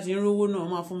ṣe tí bá ti ń rówó náà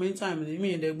máa fún mi time ní mi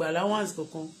ì dẹ̀ gba allowance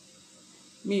kankan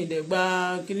mi ì dẹ̀ gba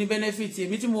kíní benefit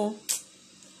èmi tí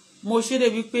mo ṣe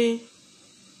débi pé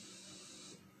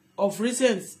of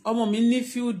recent ọmọ mi ní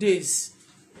few days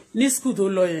ní school tó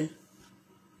lọ yẹn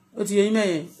ó ti yẹ yín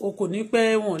mẹ́yẹn o kò ní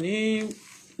pẹ́ wọn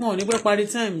ò ní pẹ́ parí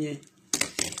time yẹn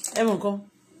ẹ mọ̀ nǹkan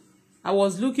I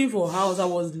was looking for house I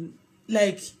was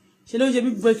like ṣe ló ń ṣe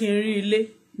bí pé kí n rí ilé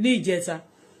ní ìjẹta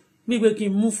bí pé kí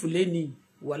n múfù lé ní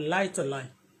wà láìtọ̀láì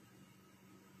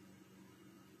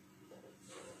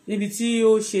níbi tí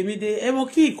ó ṣe mí dé ẹ mọ̀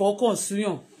kí ìkọ̀ọ̀kan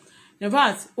súyàn in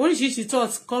fact oríṣiríṣi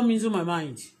thoughts come into my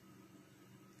mind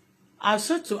I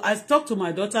talk to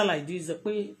my daughter like this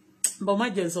pé but má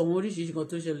jẹ́ sọ wọn oríṣiríṣi kan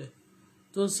tó ṣẹlẹ̀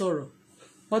tó ń sọ̀rọ̀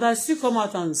but I still come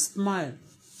out and smile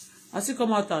I still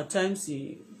come out at times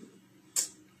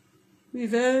mi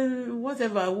fẹ́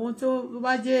whatever ohun tó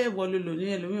bá jẹ́ ìwọ lolo ní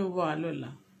ẹlòmíràn bọ̀ wá lọ́la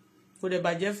kò dẹ̀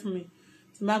bàjẹ́ fún mi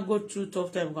tí má go through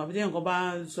tough time kan àbí tí nǹkan bá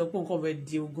sọ pé nǹkan fẹ́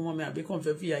di ogun mọ́ mi àbí kàn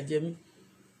fẹ́ fìyà jẹ mí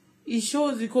it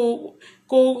shows kò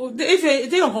if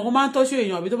téèyàn kankan máa ń tọ́jú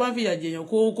èèyàn àbí tó bá ń fìyà jẹ èèyàn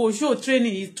kò show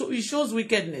training it shows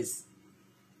wickedness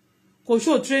kò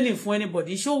show training fún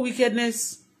anybody it show wickedness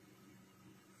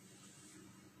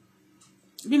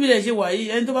bí mi lè ṣe wà yìí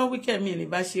ẹni tó bá wicked mi lè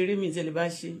bá ṣe eré mi ìtẹ̀lẹ̀ bá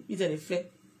ṣe ìtẹ̀lẹ̀ fẹ́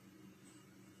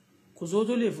kò sówó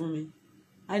tó lè fún mi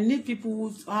I need people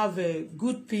who have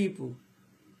good people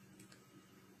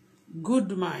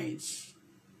good mind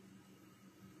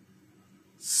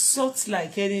soft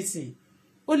like anything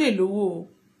ó lè lówó o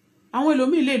àwọn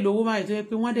ẹlòmíì lè lówó máa tó yẹ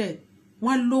pé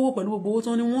wọ́n lówó pẹ̀lú gbogbo owó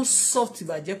tó ní wọ́n soft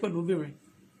ìbàjẹ́ pẹ̀lú obìnrin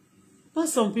but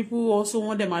some people also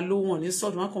wọ́n dẹ̀ máa lówó wọn ní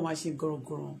soft wọ́n kàn máa ṣe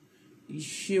gọ̀rọ̀gọ̀rọ̀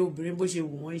ìṣe obìnrin bó ṣe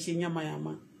wù wọ́n ṣe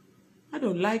yánmayàmá I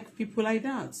don't like people like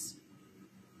that.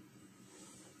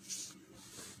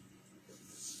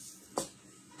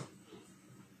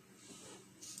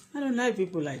 I don't like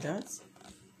people like that.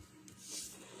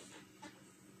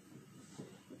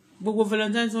 Gbogbo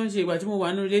Valentine tó ń ṣe ìgbà tí mo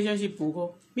wà ní relationship nǹkan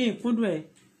bí ìkúndùn ẹ̀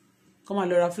kọ́ máa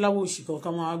lọ ra flower òṣì kan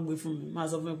kọ́ máa gbé fún mi máa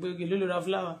sọ fún mi pé kí ló lọ ra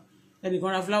flower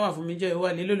ẹnìkan ra flower fún mi jẹ́ ìwà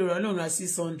lé ló lọ ra lóun ra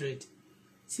 600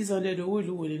 owó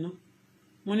ìlú wò nínú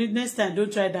mo ní next time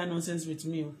don't try that nonsense with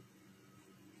me o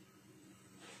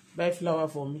buy flower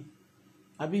for me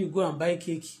abi you go and buy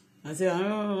cake and say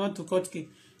I want to cut cake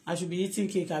I should be eating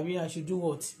cake abi I should do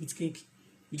what with cake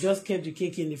you just kept the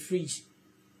cake in the fridge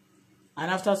and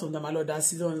after some time I load that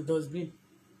season on the dustbin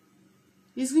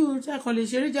it's good I kàn lè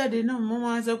ṣeré jáde náà mo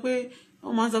máa sọ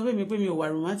pé mi pé mi ò wà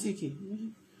romantic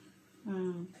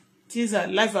things are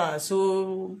life are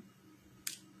so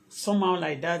somehow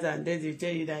like that and then they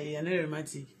tell you that you are not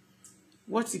romantic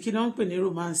what kí ló ń pè ní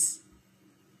romance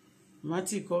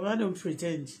romantic or I don't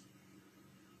pretend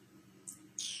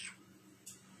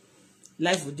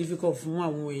life will difficult fún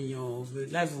àwọn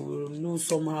èèyàn life will lose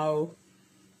somehow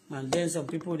and then some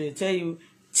people they tell you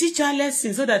teach her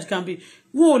lesson so that it can be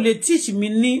wo lè teach me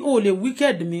ní o lè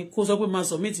wicked me kó sọ pé máa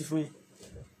submit fún ẹ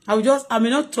I may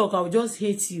not talk I will just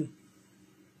hate you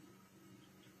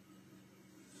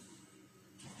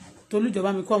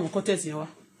tolújọba mi kó àwọn kọ́tẹ̀sì yẹn wá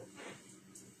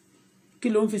kí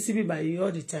ló ń fi síbí báyìí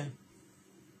all the time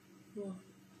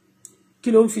kí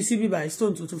ló ń fi síbí báyìí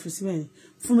stone tuntun fi síbẹ̀ yẹn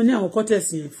fún mi ní àwọn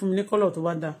kọ́tẹ̀sì yẹn fún mi ní kọ́lọ̀ tó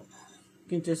bá dáa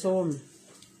kí n tẹ sọ́wọ́ mi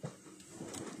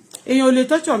èèyàn ò lè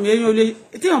tọ́jọ̀ mi èèyàn ò lè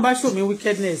téèyàn bá show me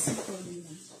wickedness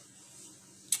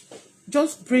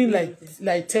just bring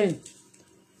like 10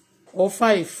 or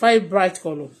 5 bright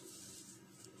color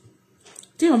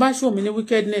téèyàn bá show me ní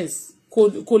wickedness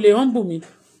kò lè humble me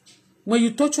when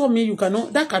you torture me you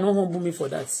cannot humble me for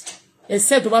that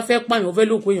except tó bá fẹ́ pààyàn ó fẹ́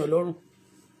lóko èèyàn lọ́rùn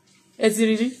ẹ ti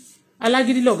rí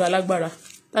alágídí lọ̀gá alágbára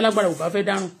tálágbára ò bá fẹ́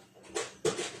dárùn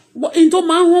in tó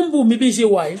máa ń humble mi bí n ṣe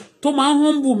wà yìí tó máa ń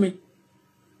humble mi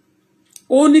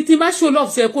òun ni tí n bá show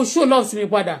love sí ẹ kó show love sí mi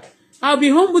padà I'll be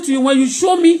humble to you when you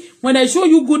show me when I show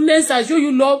you goodness I show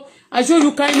you love I show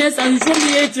you kindness and you show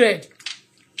me hatred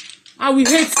I will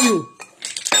hate you.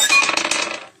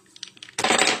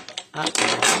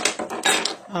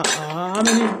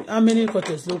 How many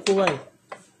quarters ló kó wáyé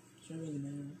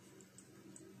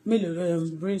mélòó ló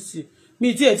bring sí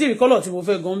mi tí ẹ tí rí color tí mo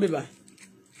fẹ́ gan bíbá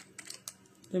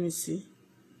let me see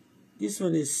this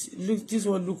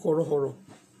one look horror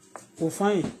kò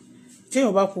fine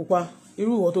téèyàn bá pupa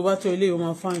irú ìwọ tó bá tọ́ ilé yìí ó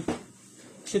máa fine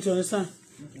ṣe tí understand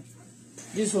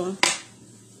this one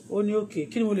ó ní okay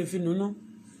kí ni mo lè fi nù ná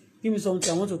give me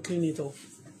something I want to clean it off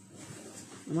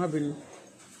I'm not being.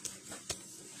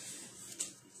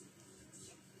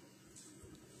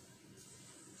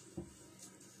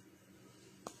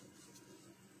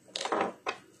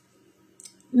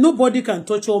 Nobody can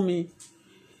torture me.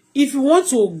 If you want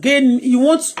to gain,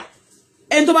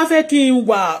 ẹni tó bá fẹ́ kí n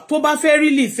wà tó bá fẹ́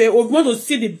really fẹ́ or want to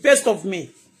see the best of me,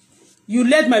 you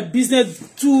let my business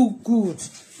do good,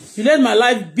 you let my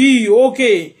life be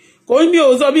okay. Kò mi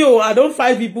ò sọ mi ò, I don't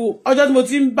fight people. Ọjọ́ tí mo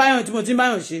ti ń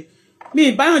báyàn ṣe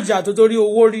mi báyàn jà tó torí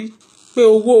owó rí pé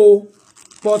owó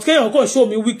but kéèyàn kò show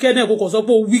me wicked náà kò sọ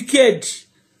pé wicked.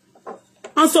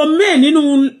 And some men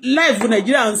nínú life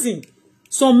Nigeria and sing,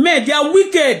 some men they are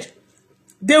wicked.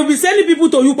 They will be sending people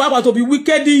to you papa to be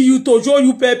wickeding you, to show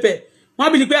you pepper.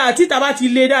 Wọ́n bí pé àti tá bá ti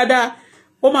lé dáadáa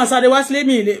ó máa sáré wá sílé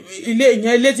mi ilé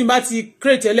ìyẹn ilé tí n bá ti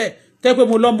create tẹ́lẹ̀ tẹ́ pé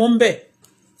mo lọ́mọ ńbẹ̀,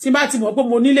 tí n bá ti mọ̀ pé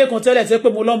mo nílé kan tẹ́lẹ̀ tẹ́ pé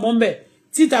mo lọ́mọ ńbẹ̀,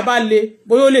 tí tá bá lé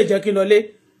bóyá ó lè jẹ́ kí n lọ lé,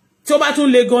 tí ó bá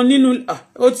tún lé gan nínú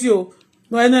ó tí o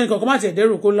no ẹni kankan má tiẹ̀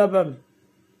dẹ́rù kó lábà mi.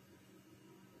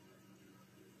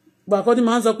 Gbà kan tí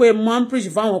máa ń sọ pé mo máa ń preach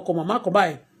fáwọn ọkọ màmá kan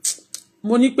báyìí,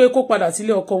 mo ní pé kó padà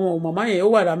sílé ọkọ wọn, màmá yẹn ó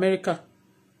wà ní Amẹ́ríkà,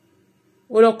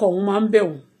 ó lọ́kọ òun máa ń bẹ̀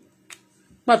òun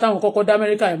pátá àwọn kọ́kọ́ dá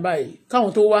Amẹ́ríkà yẹn báyìí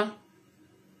káwọn tó wá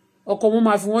ọkọ wọn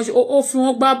máa fi wọ́n ṣe ó fi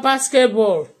wọ́n gbá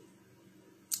basketball.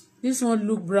 This one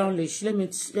look brownish, let me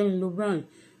look brown.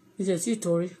 Ìṣẹ̀ sí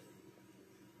ìtọ́rí.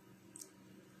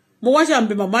 Mo wá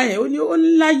ṣàǹbẹ̀ màmá yẹn ó ní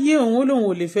láyé òun ó lóun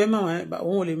ò lè fẹ́ màmá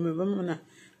òun ò lè mọ̀ mọ́ náà.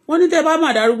 Wọ́n ní tẹ́ bá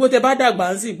máa darúgbó tẹ́ bá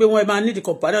dàgbà ń sìn pé wọ́n máa ní the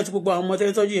companion tí gbogbo àwọn ọmọ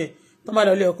tẹ́ tọ́jú yẹn tó bá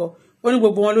lọ lé ọkọ. Ó ní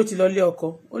gbogbo wọn ló ti lọ lé ọkọ.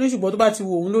 Ó ní ṣùgbọ́n tó bá ti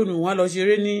wo òun lónìí wọn á lọ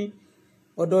ṣeré ní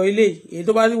ọ̀dọ̀ ilé, èyí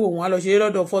tó bá ti wo wọn á lọ ṣeré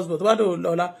lọ́dọ̀ first born, tó bá dò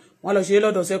lọ́la wọn á lọ ṣeré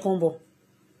lọ́dọ̀ second born.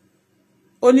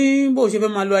 Ó ní bó ṣe fẹ́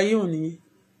máa lo ayé òun nìyẹn.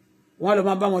 Wọ́n á lọ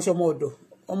máa bá wọn ṣe ọmọ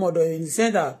ọ̀dọ̀ in the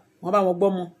center, wọ́n bá wọn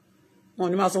gbọ́mọ, wọn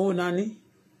ní máa sanwó nání.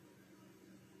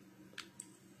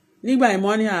 Nígbà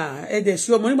ìmọ̀ ní ẹ̀dẹ̀ ṣú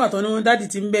ọmọ nígbà tó ní wọn dádì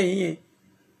ti ń bẹ̀ yín yẹn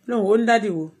lóhùn ó ní dádì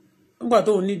wo nígbà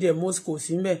tó ní dẹ̀ Moscow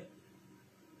sí ń bẹ̀.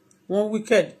 Wọ́n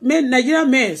wicked men, Nigerian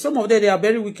men, some of them they are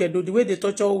very wicked though, the way they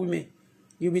torture women.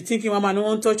 You be thinking mama no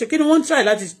one torture, kí ni wọ́n try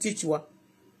láti teach wa?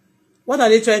 What are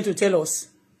they trying to tell us?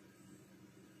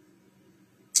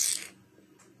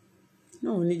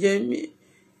 No ní jẹ́ mi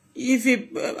if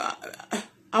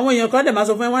àwọn èèyàn kan dẹ̀ máa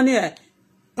sọ fún ẹ wọ́n ní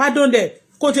pardon them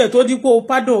kó tiẹ̀ tó dípò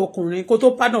pardon ọkùnrin kó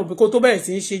tó pardon bí kó tó bẹ̀rẹ̀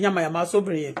sí í ṣe yàmàyàmà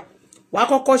sóbìnrin yẹn wàá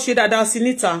kọ́kọ́ ṣe dáadáa sí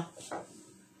níta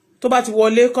tó bá ti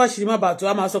wọlé kọ́ ṣì má bàa tó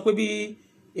a máa sọ pé bí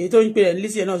èyí tó ń pè rẹ̀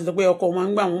nílísì ẹ̀ náà sọ pé ọkọ wọn máa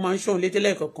ń gbà wọn máa ń ṣọ̀hún létí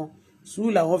lẹ́ẹ̀kọ̀ọ̀kan sùúrù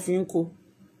làwọn fi ń kó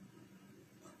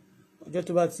ọjọ́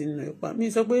tó bá ti nà ipa mi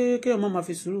sọ pé kéèyàn má máa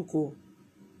fi sùúrù kó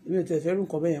èmi ò tẹ̀ fẹ́ rú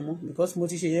nǹkan bẹ́ẹ̀ yẹn mọ́ because mo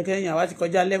ti ṣe yẹn kẹ́yìn àwa ti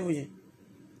kọjá level yẹn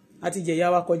a ti jẹ̀yà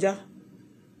wa kọjá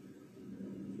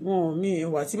wọn mi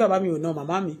wà tí bàbá mi ò ná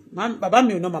màmá mi bàbá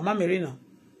mi ò ná màmá mi rí nà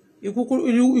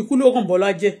ikú ló kàn bọ́lá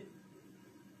jẹ́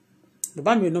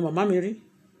bàbá mi ò ná màmá mi rí.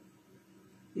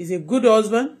 He's a good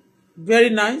husband, very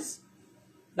nice,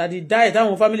 that he died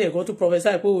táwọn family ẹ̀kọ́ tó prophesy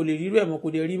pé ò lè rírú ẹ̀ mọ́ kò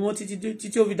lè rí mọ́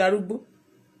títí ó fi darúgbó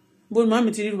bó màmá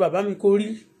mi ti rírú bàbá mi kò rí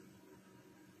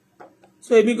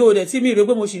so èmi kò dẹ̀ tí mi rò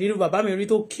pé mo sì rírú bàbá mi rí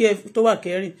tó wà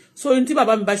kẹrin so ní tí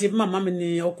bàbá mi bá ṣe fún màmá mi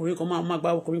ni ọkùnrin kan máa gba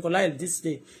ọkùnrin kan láì this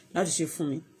day láti ṣe fún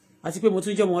mi àti pé mo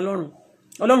tún jẹ́ ọmọ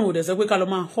ọlọ́run ò dẹ̀ sọ pé ká lọ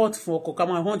máa hot fún ọkọ ká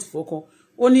máa hunt fún ọkọ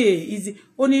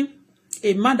ó ní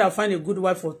a man that find a good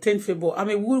wife for 10 favour. I'm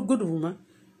a good woman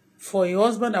for a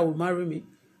husband that will marry me,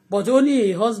 but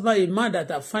only a man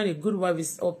that find a good wife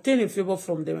is obtain a favor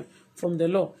from the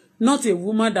Lord, not a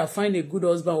woman that find a good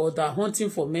husband or that hunting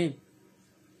for men.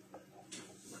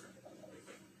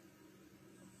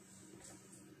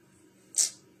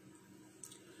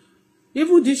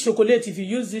 Even this chocolate, if you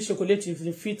use this chocolate, it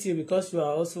will fit you because you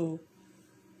are also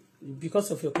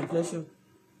because of your complexion.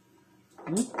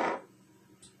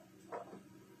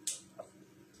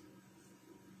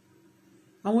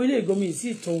 Àwọn ilé ìgbọ́mi yìí sì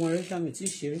tọ́ wọn rẹ́ sáàmì tí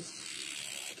ṣeré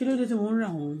kí ló dé tí wọ́n ń rà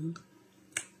wọ́n mú.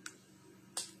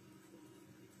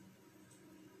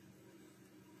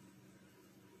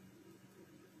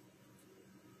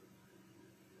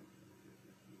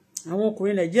 Àwọn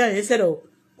ọkùnrin Nàìjíríà yẹn sẹ̀rọ̀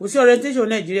kò sí orientation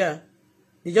Nàìjíríà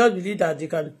they just believe that they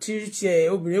can treat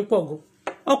obìnrin pọ̀ gan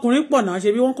ọkùnrin pọ̀ náà ṣe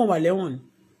bí wọ́n kàn wà lẹ́wọ̀n ni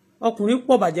ọkùnrin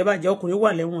pọ̀ bàjẹ́bàjẹ́ ọkùnrin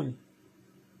wà lẹ́wọ̀n ni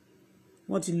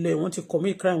wọ́n ti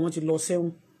commit crime wọ́n ti lọ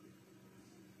sẹ́wọ̀n.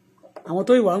 Àwọn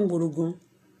tó ìwà ń gbòòrò gan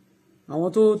àwọn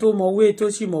tó mọ̀wé tó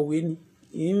sì mọ̀wé ni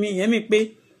ìyẹn mi pé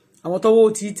àwọn tọ́wọ́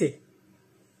ti tẹ̀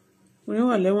ọkùnrin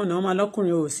wà lẹ́wọ̀n náà wọ́n máa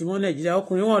lọ́kùnrin ò sí mọ́ Nàìjíríà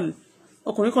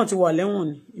ọkùnrin kan ti wà lẹ́wọ̀n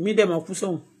ni ìmí dẹ̀ máa kú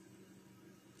sọ̀hún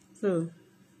so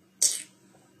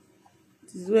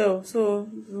it is well so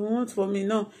you want for me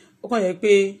náà ó kàn yẹ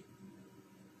pé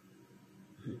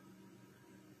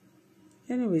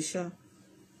anyway ṣá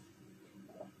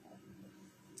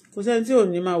kò sẹ́ni tí ò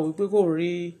ní máa wí pé kò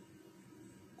rí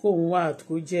kóun wà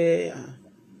kó jẹ́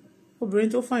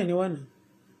obìnrin tó fàìn ní wànà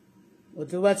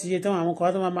òtí ó bá ti yé tán àwọn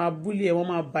kan tó máa búlì ẹ̀ wọ́n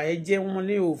máa bà ẹ́ jẹ́ wọ́n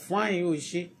ní òfún àyìn ò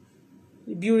ṣe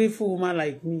beautiful woman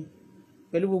like me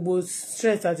pẹ̀lú gbogbo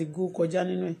stress àti go kọjá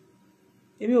nínú ẹ̀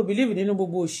èmi ò believe nínú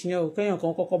gbogbo òṣìyàn ò kẹ́yàn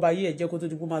kan kọ́kọ́ bá yí ẹ̀jẹ̀ kó tó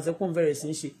di pé máa sẹ́kùn bẹ̀rẹ̀ sí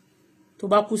í ṣe tó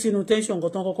bá kú sínú tension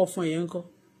nǹkan tó ń kọ́kọ́ fún ẹ̀yẹn ńkọ́.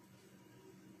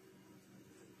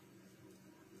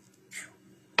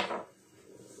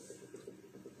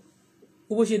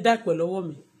 bó ṣe dá pẹ̀ lọ́wọ́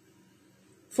mi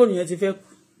fóònù yẹn ti fẹ́ kú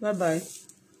bye bye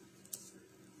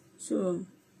so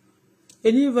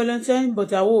èní valentine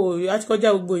but àwọ̀ àti kọjá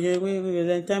gbogbo yẹn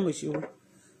valentine ò ṣe wọ́n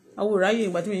àwọ̀ ráyè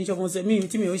ìgbà tí mi ń ṣe ọmọ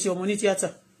tí mi ò ṣe ọmọ ní tíátà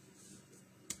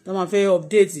tó máa fẹ́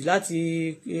update láti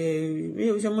mi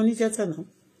ò ṣe ọmọ ní tíátà náà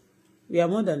we are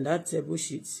more than that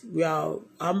bullshit we are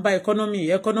amba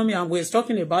economy and we are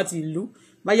talking about ìlú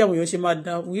báyàwó yẹn ṣe máa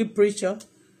dá we preacher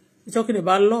we talking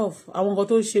about love àwọn nǹkan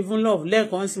tó ṣe fún love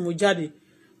lẹ́ẹ̀kan sí mo jáde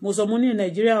mo sọ mo ní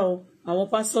nàìjíríà o àwọn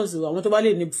pastors àwọn tó bá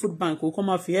lè ní food bank kó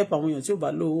máa fi help àwọn èèyàn tí ò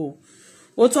bá lówó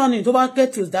ó tán ni tó bá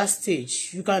get to that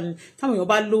stage you can táwọn èèyàn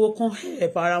bá lówó kán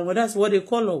help ara wọn that's what they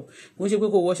call up kò ń ṣe pé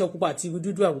kò wọṣọ pupa àti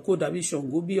dúdú àkókò dàbí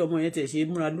ṣàngó bí ọmọ yẹn tẹ̀ ṣe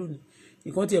múra lónìí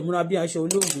nǹkan tiẹ̀ múra bí aṣọ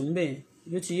olóògùn níbẹ̀ yẹn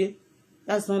yóò ti yé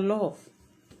that's not love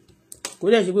kò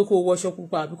dẹ̀ ṣe pé kò wọṣọ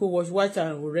pupa àbí kò wọṣọ white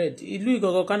and red ìlú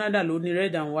ìgangan Canada ló ní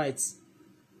red and white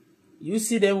you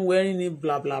see them wearing it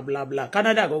bla bla bla bla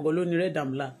Canada gangan ló ní red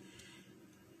and black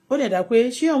ó dẹ̀ dá pé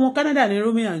ṣé ọmọ Canada ní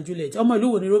Romeo and Juliet ọmọ ìlú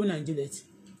wo ní Romeo and Juliet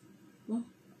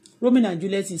Romeo and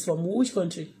Juliet is from which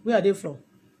country where are they from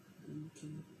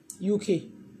UK yeah.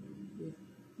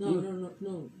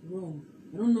 No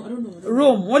Rome I don't know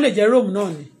Rome wọ́n lè jẹ́ Rome náà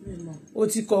ni ó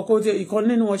ti kọ́ kó ìkan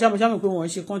nínú wọn ṣàmùṣàmù pé wọ́n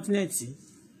ṣe continent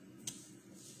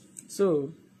so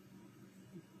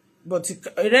but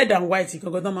red and white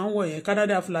kankan tó máa ń wọ̀ yẹn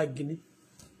Canada flag ni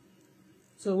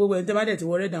so gbogbo ẹni tẹ́ bá dẹ̀ ti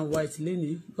wọ red and white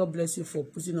lénìí God bless you for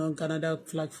putting on Canada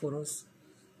flag for us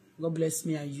God bless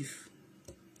me and you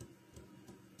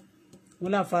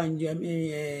wọ́n láfa ń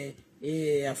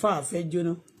jẹ àfa àfẹ́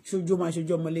jóná ṣojú máa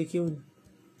ṣojú ọmọléke òní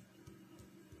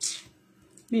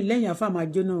mi lẹ́yìn àfa máa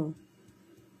jóná o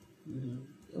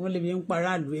wọ́n lè bí ń pa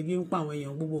aráàlú ebi ń pa àwọn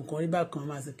èèyàn gbogbo nǹkan rí bákan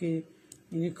máa sọ pé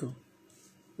nìkan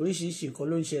oríṣiríṣi nǹkan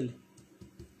ló ń ṣẹlẹ̀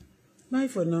bye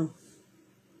for now.